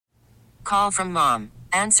call from mom.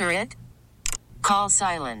 Answer it. Call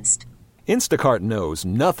silenced. Instacart knows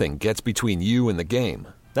nothing gets between you and the game.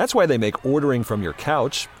 That's why they make ordering from your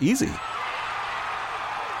couch easy.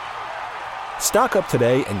 Stock up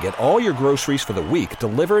today and get all your groceries for the week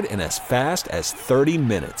delivered in as fast as 30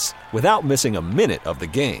 minutes without missing a minute of the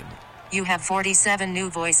game. You have 47 new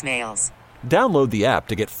voicemails. Download the app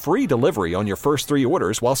to get free delivery on your first 3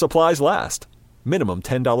 orders while supplies last. Minimum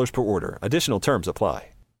 $10 per order. Additional terms apply.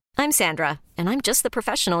 I'm Sandra, and I'm just the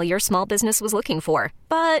professional your small business was looking for.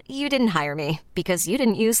 But you didn't hire me because you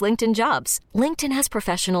didn't use LinkedIn Jobs. LinkedIn has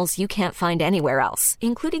professionals you can't find anywhere else,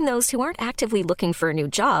 including those who aren't actively looking for a new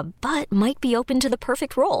job, but might be open to the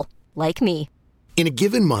perfect role, like me. In a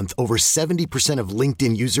given month, over 70% of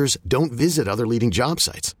LinkedIn users don't visit other leading job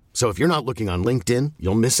sites. So if you're not looking on LinkedIn,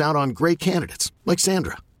 you'll miss out on great candidates like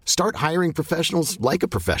Sandra. Start hiring professionals like a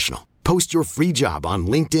professional. Post your free job on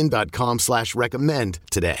linkedin.com/recommend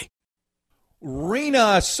today.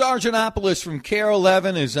 Rena Sarigianopoulos from Care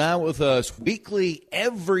 11 is out with us weekly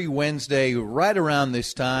every Wednesday right around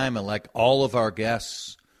this time. And like all of our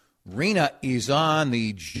guests, Rena is on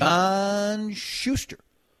the John Schuster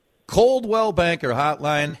Coldwell Banker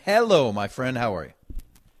Hotline. Hello, my friend. How are you?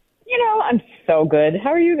 I'm so good. How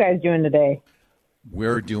are you guys doing today?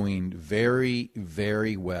 We're doing very,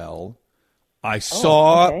 very well. I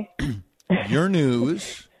saw your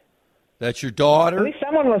news that your daughter... At least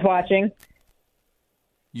someone was watching.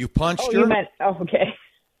 You punched her? You meant... Oh, okay.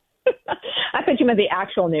 I thought you meant the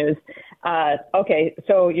actual news. Okay,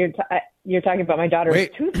 so you're talking about my daughter's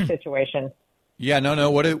tooth situation. Yeah,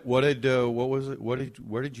 no. What was it?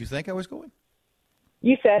 Where did you think I was going?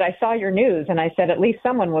 You said, I saw your news, and I said, at least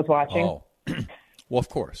someone was watching. Oh, well, of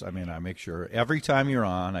course. I mean, I make sure every time you're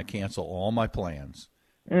on, I cancel all my plans.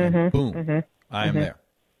 And boom, I am there.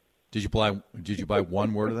 Did you buy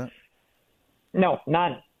one word of that? No,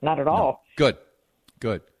 not at all. No.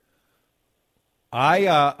 Good. I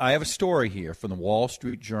have a story here from the Wall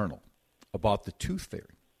Street Journal about the tooth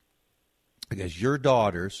fairy. Because your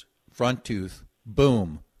daughter's front tooth,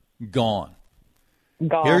 boom, gone.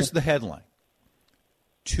 Here's the headline.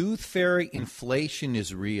 Tooth fairy inflation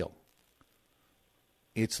is real.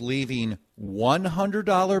 It's leaving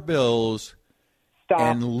 $100 bills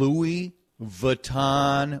and Louis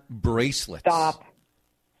Vuitton bracelets. Stop.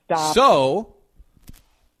 So,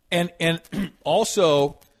 and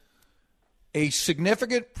also a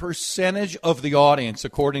significant percentage of the audience,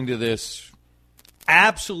 according to this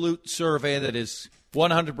absolute survey that is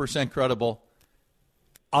 100% credible,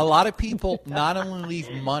 a lot of people not only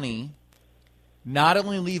leave money, not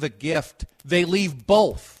only leave a gift, they leave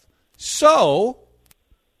both. So,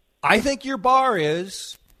 I think your bar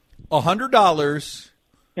is $100.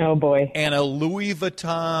 Oh, boy. And a Louis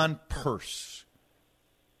Vuitton purse.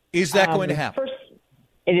 Is that going to happen? First,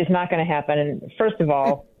 it is not going to happen. And first of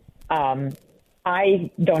all, I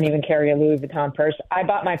don't even carry a Louis Vuitton purse. I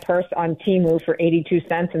bought my purse on Temu for 82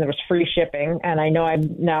 cents, and there was free shipping. And I know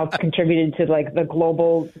I've now contributed to, like, the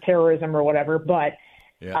global terrorism or whatever, but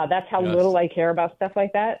that's how little I care about stuff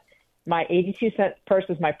like that. My 82-cent purse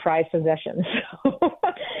is my prized possession.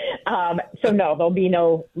 So no, there'll be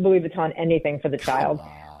no Louis Vuitton anything for the child.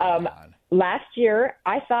 Last year,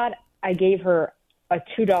 I thought I gave her a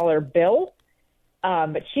 $2 bill,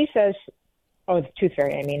 but she says, the tooth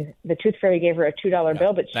fairy, I mean. The tooth fairy gave her a $2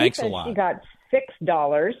 bill, but she said she got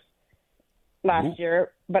 $6 last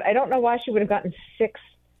year, but I don't know why she would have gotten $6.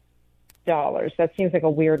 That seems like a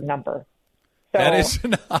weird number. So, that is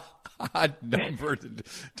an odd number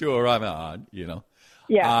to arrive on,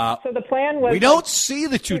 Yeah. So the plan was... We don't see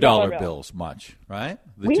the $2 bills much, right?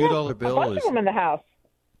 The $2 bill a bunch of them in the house.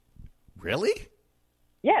 Really?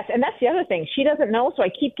 Yes, and that's the other thing. She doesn't know, so I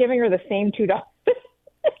keep giving her the same $2.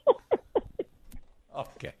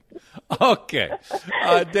 Okay.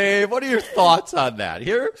 Dave, what are your thoughts on that?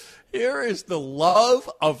 Here is the love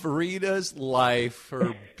of Rena's life,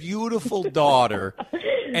 her beautiful daughter.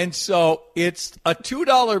 And so it's a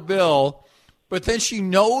 $2 bill, but then she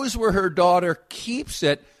knows where her daughter keeps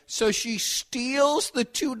it, so she steals the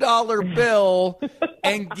 $2 bill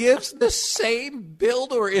and gives the same bill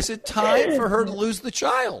to her. Is it time for her to lose the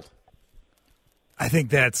child? I think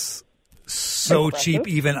that's so cheap,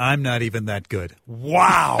 even I'm not even that good.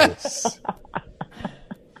 Wow. It's not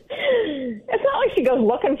like she goes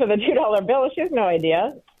looking for the $2 bill. She has no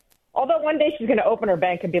idea. Although one day she's going to open her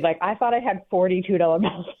bank and be like, I thought I had $42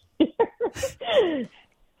 bills.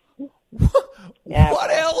 What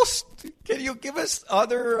else? Can you give us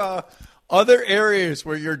other areas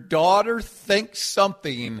where your daughter thinks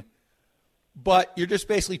something, but you're just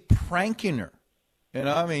basically pranking her?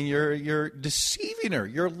 I mean, you're deceiving her.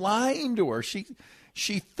 You're lying to her.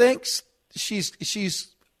 She thinks she's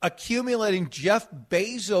accumulating Jeff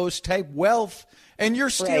Bezos type wealth, and you're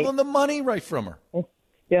stealing the money right from her.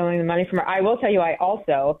 Stealing the money from her. I will tell you, I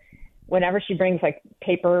also, whenever she brings like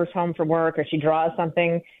papers home from work or she draws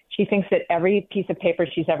something, she thinks that every piece of paper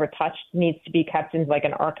she's ever touched needs to be kept in like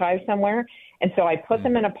an archive somewhere. And so I put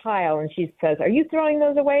them in a pile, and she says, "Are you throwing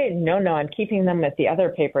those away?" No, I'm keeping them with the other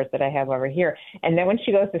papers that I have over here. And then when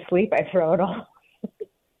she goes to sleep, I throw it all.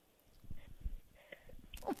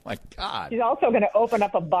 Oh, my God. She's also going to open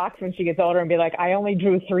up a box when she gets older and be like, "I only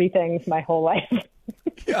drew 3 things my whole life."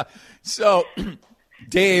 Yeah. So,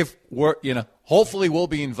 Dave, hopefully we'll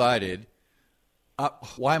be invited.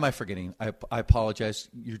 Why am I forgetting? I apologize.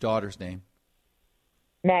 Your daughter's name?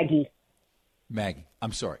 Maggie.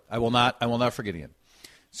 I'm sorry. I will not forget again.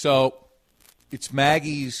 So it's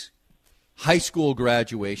Maggie's high school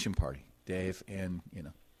graduation party, Dave, and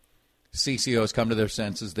CCO's come to their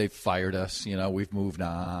senses. They've fired us. We've moved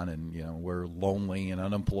on, and we're lonely and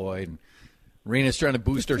unemployed. And Rena's trying to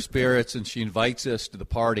boost her spirits, and she invites us to the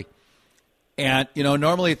party. And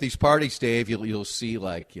normally at these parties, Dave, you'll see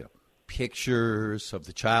pictures of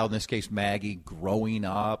the child, in this case Maggie, growing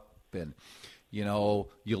up, and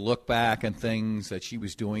you look back on things that she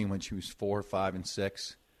was doing when she was 4, 5, and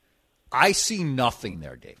 6. I see nothing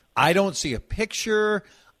there, Dave. I don't see a picture.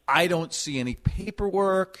 I don't see any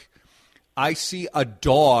paperwork. I see a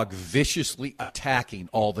dog viciously attacking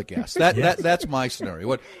all the guests. That's my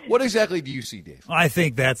scenario. What exactly do you see, Dave? I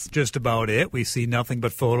think that's just about it. We see nothing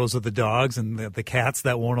but photos of the dogs and the cats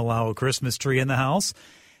that won't allow a Christmas tree in the house.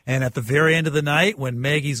 And at the very end of the night, when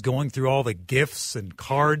Maggie's going through all the gifts and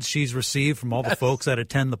cards she's received from all the folks that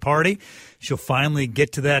attend the party, she'll finally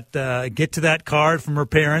get to that card from her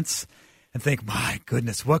parents and think, "My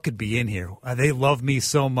goodness, what could be in here? They love me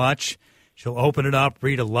so much." She'll open it up,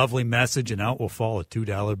 read a lovely message, and out will fall a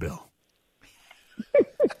 $2 bill.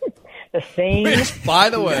 The same. Which, by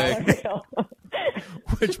the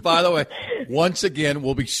way, once again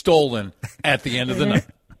will be stolen at the end of the night.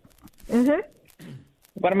 Mm-hmm.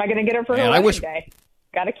 What am I going to get her for her wedding day?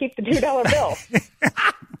 Got to keep the $2 bill.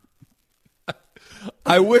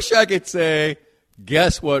 I wish I could say,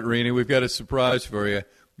 guess what, Rena? We've got a surprise for you.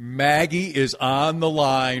 Maggie is on the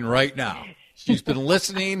line right now. She's been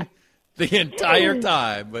listening the entire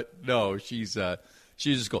time, but no, she's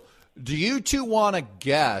just cool. Do you two want to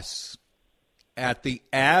guess at the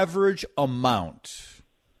average amount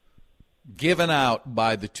given out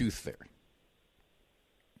by the Tooth Fairy?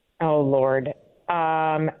 Oh, Lord.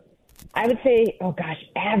 I would say,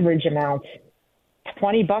 average amount.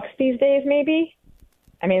 $20 these days, maybe?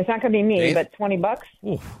 I mean, it's not going to be me, Dave? but $20.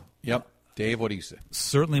 Oof. Yep. Dave, what do you say?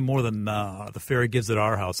 Certainly more than the fairy gives at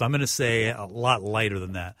our house. I'm going to say a lot lighter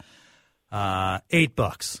than that.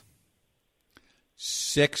 $8.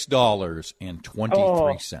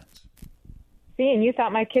 $6.23. See, and you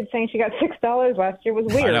thought my kid saying she got $6 last year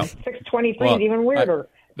was weird. $6.23 is even weirder.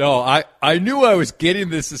 I knew I was getting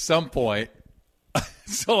this at some point.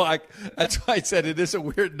 So that's why I said it is a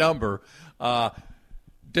weird number.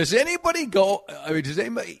 Does anybody go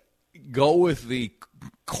with the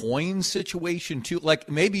coin situation too? Like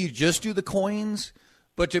maybe you just do the coins,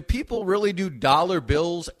 but do people really do dollar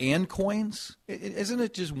bills and coins? Isn't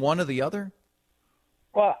it just one or the other?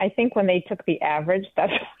 Well, I think when they took the average,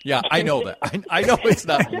 that's... Yeah, I know that. I know it's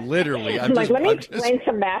not literally. Let me explain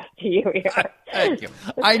some math to you here. Thank you.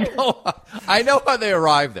 I know how they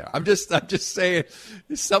arrived there. I'm just saying,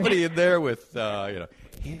 there's somebody in there with,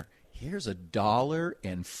 here's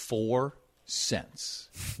 $1.04.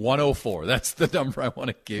 104. That's the number I want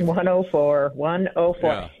to give. 104.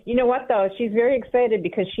 Yeah. You know what, though? She's very excited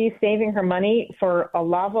because she's saving her money for a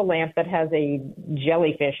lava lamp that has a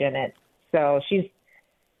jellyfish in it. So she's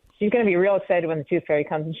going to be real excited when the Tooth Fairy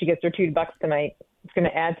comes and she gets her $2 tonight. It's going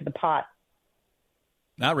to add to the pot.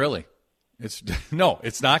 Not really. It's not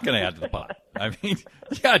going to add to the pot. I mean,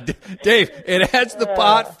 yeah, Dave, it adds the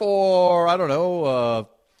pot for,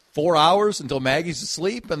 4 hours until Maggie's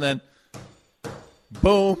asleep, and then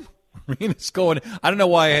boom, Rena's going. I don't know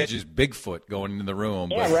why I had just Bigfoot going in the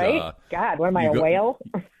room. Yeah, but, right? God, what am I, a whale?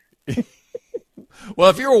 Well,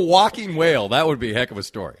 if you're a walking whale, that would be a heck of a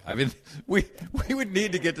story. I mean, we would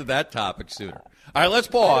need to get to that topic sooner. All right, let's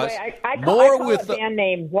pause. Way, I call it band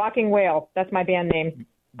name, Walking Whale. That's my band name.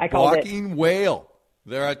 I called Walking Whale.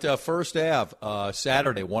 They're at First Ave,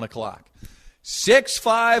 Saturday, 1 o'clock.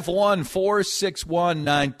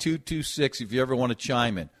 651-461-9226 if you ever want to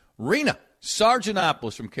chime in. Rena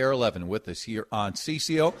Sarigianopoulos from Care 11 with us here on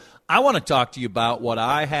CCO. I want to talk to you about what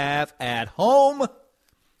I have at home.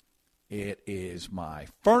 It is my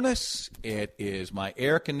furnace. It is my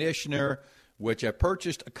air conditioner, which I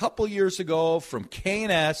purchased a couple years ago from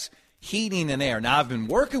K&S Heating and Air. Now, I've been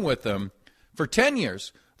working with them for 10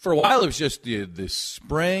 years. For a while, it was just the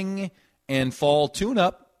spring and fall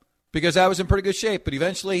tune-up because I was in pretty good shape. But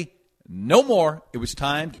eventually, no more. It was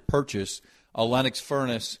time to purchase a Lennox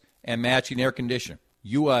furnace and matching air conditioner.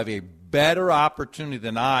 You have a better opportunity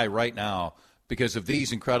than I right now because of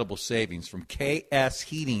these incredible savings from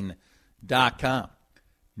ksheating.com.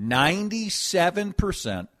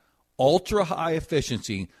 97% ultra-high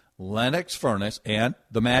efficiency Lennox furnace and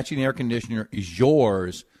the matching air conditioner is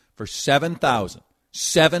yours for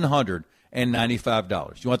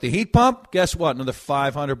 $7,795. You want the heat pump? Guess what? Another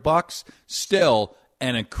 $500. Still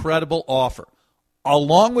an incredible offer.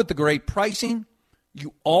 Along with the great pricing,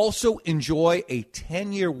 you also enjoy a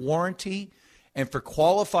 10-year warranty, and for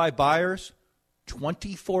qualified buyers,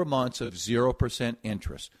 24 months of 0%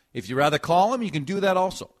 interest. If you'd rather call them, you can do that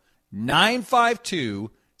also.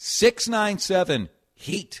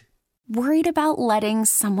 952-697-HEAT. Worried about letting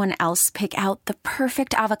someone else pick out the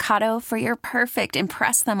perfect avocado for your perfect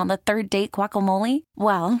impress them on the third date guacamole?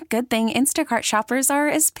 Well, good thing Instacart shoppers are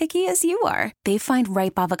as picky as you are. They find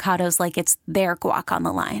ripe avocados like it's their guac on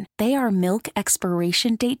the line. They are milk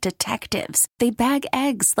expiration date detectives. They bag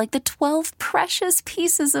eggs like the 12 precious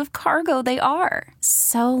pieces of cargo they are.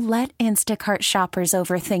 So let Instacart shoppers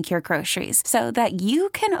overthink your groceries so that you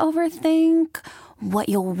can overthink what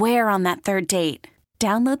you'll wear on that third date.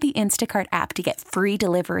 Download the Instacart app to get free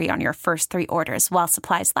delivery on your first 3 orders while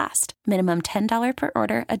supplies last. Minimum $10 per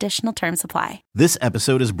order. Additional terms apply. This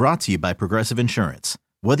episode is brought to you by Progressive Insurance.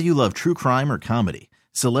 Whether you love true crime or comedy,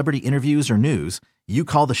 celebrity interviews or news, you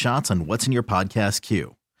call the shots on what's in your podcast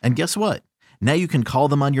queue. And guess what? Now you can call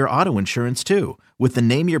them on your auto insurance too with the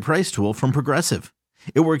Name Your Price tool from Progressive.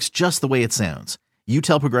 It works just the way it sounds. You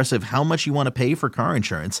tell Progressive how much you want to pay for car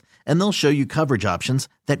insurance, and they'll show you coverage options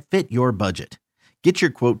that fit your budget. Get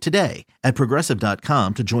your quote today at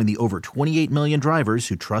Progressive.com to join the over 28 million drivers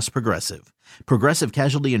who trust Progressive. Progressive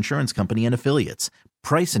Casualty Insurance Company and Affiliates.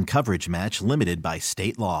 Price and coverage match limited by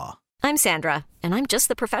state law. I'm Sandra, and I'm just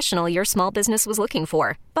the professional your small business was looking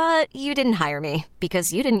for. But you didn't hire me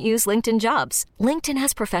because you didn't use LinkedIn Jobs. LinkedIn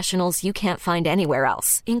has professionals you can't find anywhere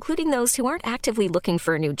else, including those who aren't actively looking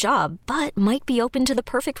for a new job, but might be open to the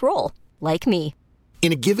perfect role, like me.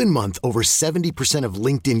 In a given month, over 70% of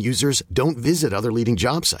LinkedIn users don't visit other leading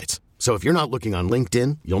job sites. So if you're not looking on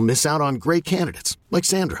LinkedIn, you'll miss out on great candidates like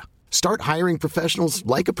Sandra. Start hiring professionals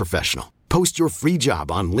like a professional. Post your free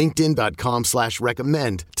job on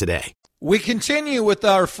linkedin.com/recommend today. We continue with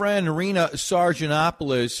our friend Rena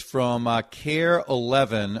Sarigianopoulos from Care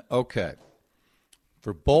 11. Okay.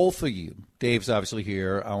 For both of you, Dave's obviously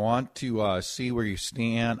here. I want to see where you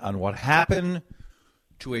stand on what happened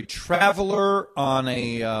to a traveler on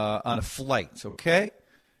a flight, okay?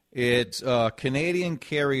 It's Canadian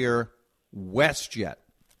carrier WestJet.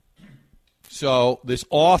 So this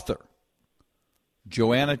author,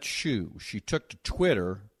 Joanna Chu, she took to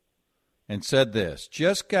Twitter and said this: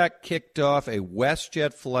 just got kicked off a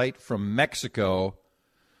WestJet flight from Mexico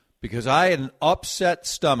because I had an upset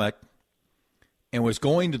stomach and was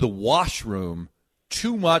going to the washroom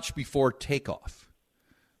too much before takeoff.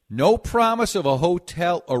 No promise of a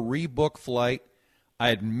hotel or rebook flight. I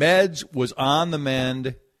had meds, was on the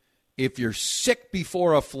mend. If you're sick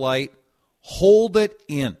before a flight, hold it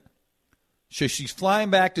in. So she's flying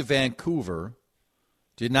back to Vancouver.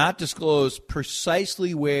 Did not disclose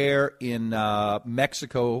precisely where in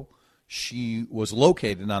Mexico she was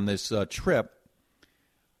located on this trip.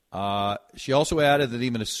 She also added that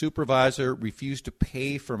even a supervisor refused to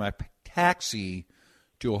pay for my taxi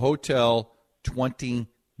to a hotel 20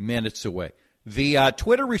 minutes away. The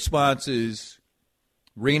Twitter responses,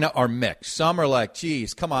 Rena, are mixed. Some are like,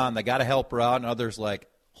 geez, come on, they got to help her out. And others like,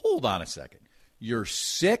 hold on a second. You're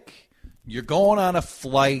sick. You're going on a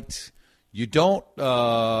flight. You don't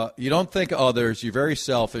think of others. You're very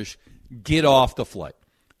selfish. Get off the flight.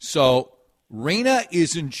 So Rena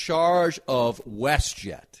is in charge of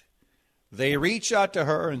WestJet. They reach out to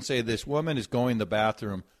her and say this woman is going to the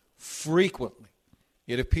bathroom frequently.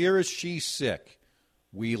 It appears she's sick.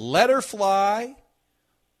 We let her fly,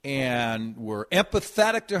 and we're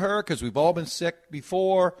empathetic to her because we've all been sick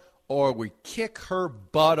before, or we kick her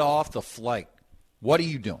butt off the flight. What are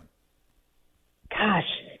you doing? Gosh,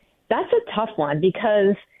 that's a tough one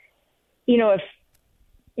because, if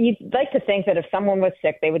you'd like to think that if someone was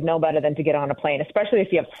sick, they would know better than to get on a plane, especially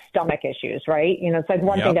if you have stomach issues, right? It's like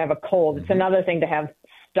one thing to have a cold. It's another thing to have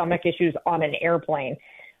stomach issues on an airplane.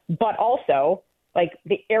 But also, like,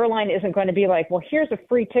 the airline isn't going to be like, well, here's a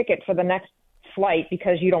free ticket for the next flight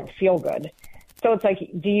because you don't feel good. So it's like,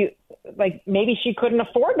 maybe she couldn't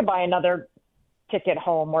afford to buy another ticket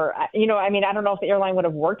home, or, you know, I mean, I don't know if the airline would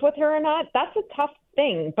have worked with her or not. That's a tough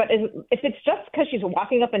thing. But if it's just because she's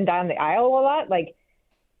walking up and down the aisle a lot, like,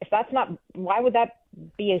 if that's not, why would that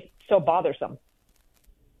be so bothersome?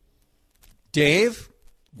 Dave,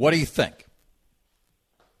 what do you think?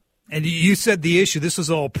 And you said the issue, this was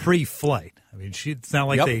all pre-flight. I mean, it's not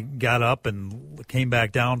like they got up and came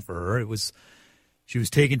back down for her. She was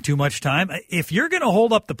taking too much time. If you're going to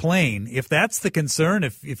hold up the plane, if that's the concern,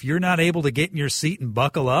 if you're not able to get in your seat and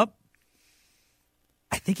buckle up,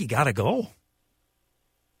 I think you got to go.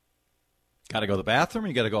 Got to go to the bathroom or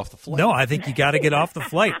you got to go off the flight? No, I think you got to get off the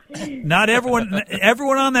flight. Not everyone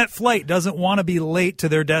on that flight doesn't want to be late to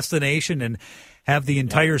their destination and have the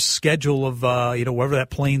entire schedule of whatever that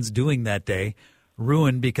plane's doing that day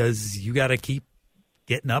ruined because you got to keep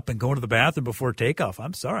getting up and going to the bathroom before takeoff.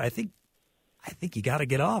 I'm sorry. I think you got to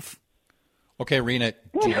get off. Okay, Rena,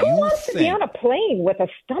 who wants to be on a plane with a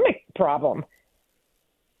stomach problem?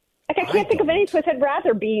 Like, I can't think of any place I'd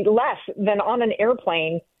rather be less than on an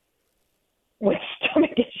airplane with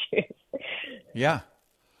stomach issues. Yeah.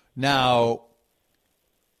 Now,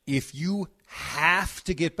 if you have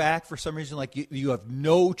to get back for some reason, like you have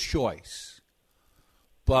no choice.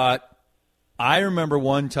 But I remember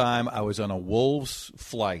one time I was on a Wolves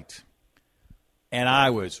flight, and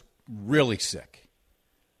I was really sick.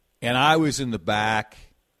 And I was in the back,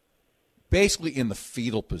 basically in the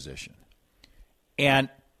fetal position. And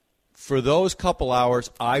for those couple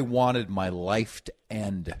hours, I wanted my life to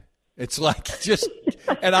end. It's like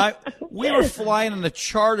we were flying on a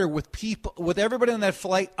charter with people, with everybody on that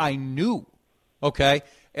flight I knew, okay?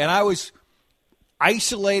 And I was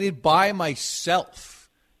isolated by myself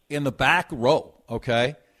in the back row,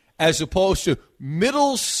 okay? As opposed to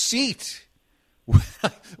middle seat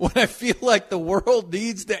when I feel like the world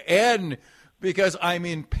needs to end because I'm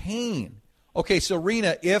in pain. Okay, so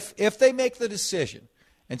Rena, if they make the decision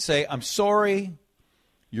and say, I'm sorry,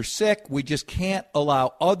 you're sick. We just can't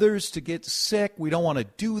allow others to get sick. We don't want to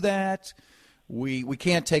do that. We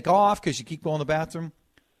can't take off because you keep going to the bathroom.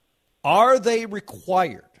 Are they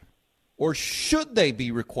required or should they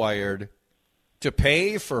be required to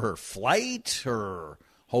pay for her flight, her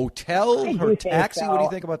hotel, her taxi? What do you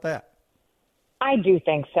think about that? I do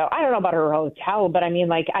think so. I don't know about her hotel, but I mean,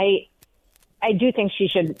 like, I do think she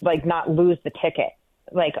should, like, not lose the ticket.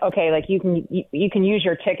 Like, okay, like you can use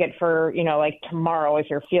your ticket for, you know, like tomorrow if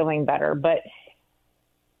you're feeling better. But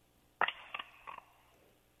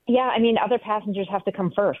yeah, I mean, other passengers have to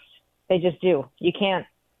come first. They just do. You can't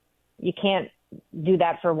do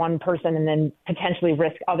that for one person and then potentially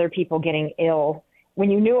risk other people getting ill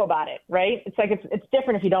when you knew about it, right? It's like it's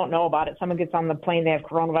different if you don't know about it. Someone gets on the plane, they have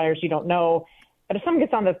coronavirus, you don't know. But if someone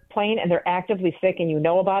gets on the plane and they're actively sick and you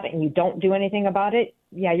know about it and you don't do anything about it,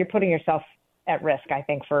 yeah, you're putting yourself at risk, I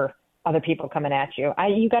think, for other people coming at you.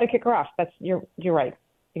 You got to kick her off. You're right.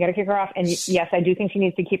 You got to kick her off. And yes, I do think she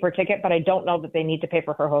needs to keep her ticket, but I don't know that they need to pay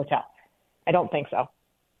for her hotel. I don't think so.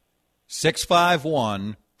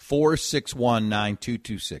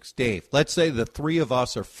 651-461-9226. Dave, let's say the three of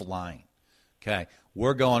us are flying. Okay.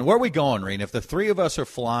 We're going. Where are we going, Rena? If the three of us are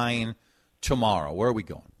flying tomorrow, where are we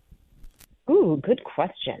going? Ooh, good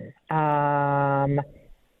question. Someplace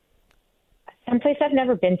I've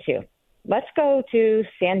never been to. Let's go to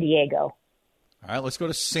San Diego. All right, let's go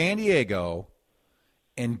to San Diego.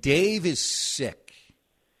 And Dave is sick.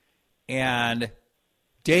 And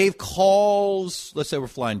Dave calls, let's say we're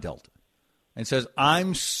flying Delta, and says,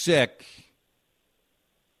 I'm sick.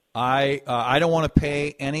 I don't want to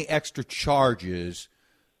pay any extra charges,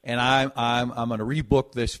 and I'm going to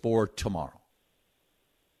rebook this for tomorrow.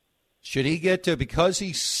 Should he get to, because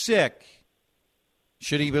he's sick,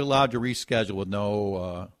 should he be allowed to reschedule with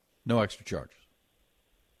no extra charges?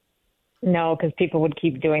 No, because people would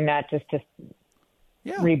keep doing that just to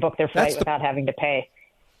rebook their flight without having to pay.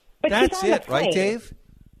 But that's it, right, Dave?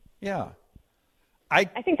 Yeah. I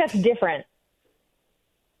think that's different.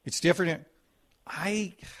 It's different.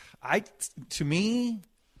 To me,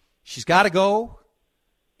 she's got to go,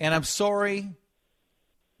 and I'm sorry.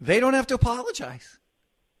 They don't have to apologize.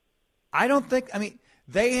 I don't think,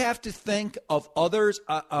 they have to think of others.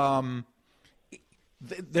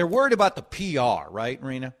 They're worried about the PR, right,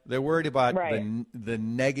 Rena? They're worried about the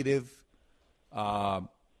negative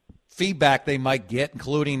feedback they might get,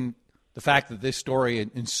 including the fact that this story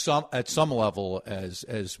at some level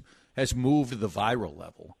has moved to the viral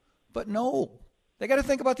level. But no, they got to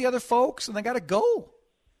think about the other folks, and they got to go.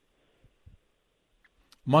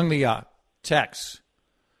 Among the texts,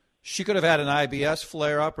 she could have had an IBS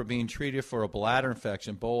flare-up or being treated for a bladder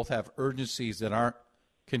infection. Both have urgencies that aren't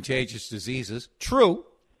contagious diseases. True,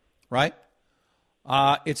 right?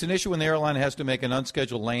 It's an issue when the airline has to make an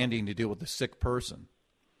unscheduled landing to deal with a sick person.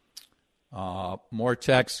 More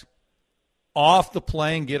text. Off the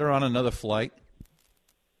plane, get her on another flight.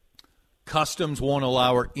 Customs won't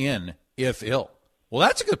allow her in if ill. Well,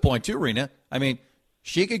 that's a good point, too, Rena. I mean,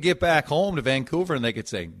 she could get back home to Vancouver, and they could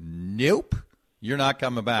say, nope, you're not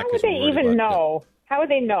coming back. How would they even know? How would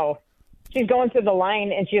they know? She's going through the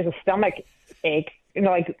line, and she has a stomach ache. You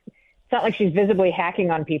know, like, it's not like she's visibly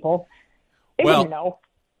hacking on people. They wouldn't know.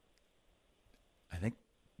 I think,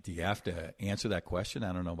 do you have to answer that question?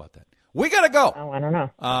 I don't know about that. We got to go. Oh, I don't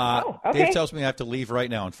know. Okay. Dave tells me I have to leave right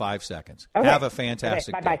now in 5 seconds. Okay. Have a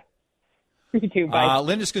fantastic day. Bye-bye. You too. Bye.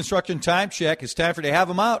 Linda's Construction Time Check. It's time for to have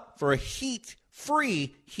them out for a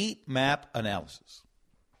free heat map analysis.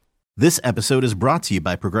 This episode is brought to you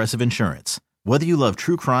by Progressive Insurance. Whether you love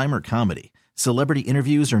true crime or comedy, celebrity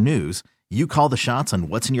interviews or news, you call the shots on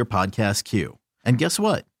what's in your podcast queue. And guess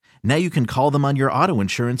what? Now you can call them on your auto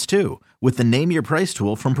insurance too with the Name Your Price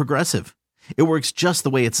tool from Progressive. It works just the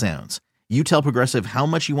way it sounds. You tell Progressive how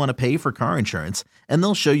much you want to pay for car insurance, and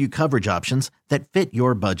they'll show you coverage options that fit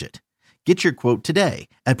your budget. Get your quote today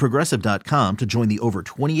at Progressive.com to join the over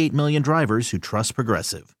 28 million drivers who trust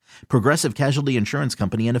Progressive. Progressive Casualty Insurance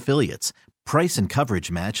Company and Affiliates. Price and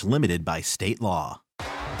coverage match limited by state law.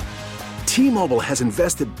 T-Mobile has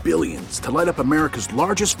invested billions to light up America's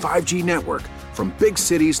largest 5G network, from big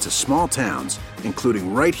cities to small towns,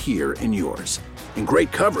 including right here in yours. And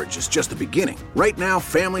great coverage is just the beginning. Right now,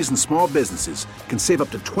 families and small businesses can save up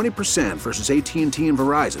to 20% versus AT&T and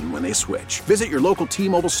Verizon when they switch. Visit your local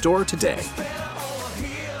T-Mobile store today.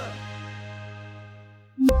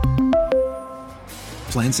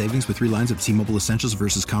 Plan savings with 3 lines of T-Mobile Essentials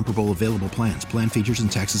versus comparable available plans. Plan features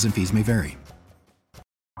and taxes and fees may vary.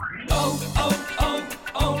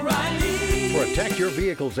 Protect your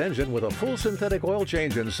vehicle's engine with a full synthetic oil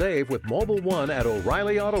change and save with Mobil 1 at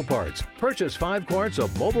O'Reilly Auto Parts. Purchase 5 quarts of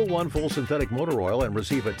Mobil 1 full synthetic motor oil and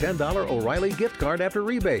receive a $10 O'Reilly gift card after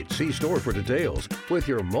rebate. See store for details. With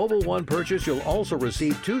your Mobil 1 purchase, you'll also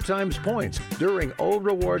receive 2 times points during O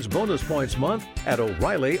Rewards Bonus Points Month at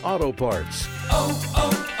O'Reilly Auto Parts.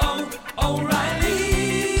 O'Reilly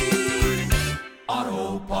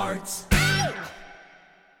Auto Parts.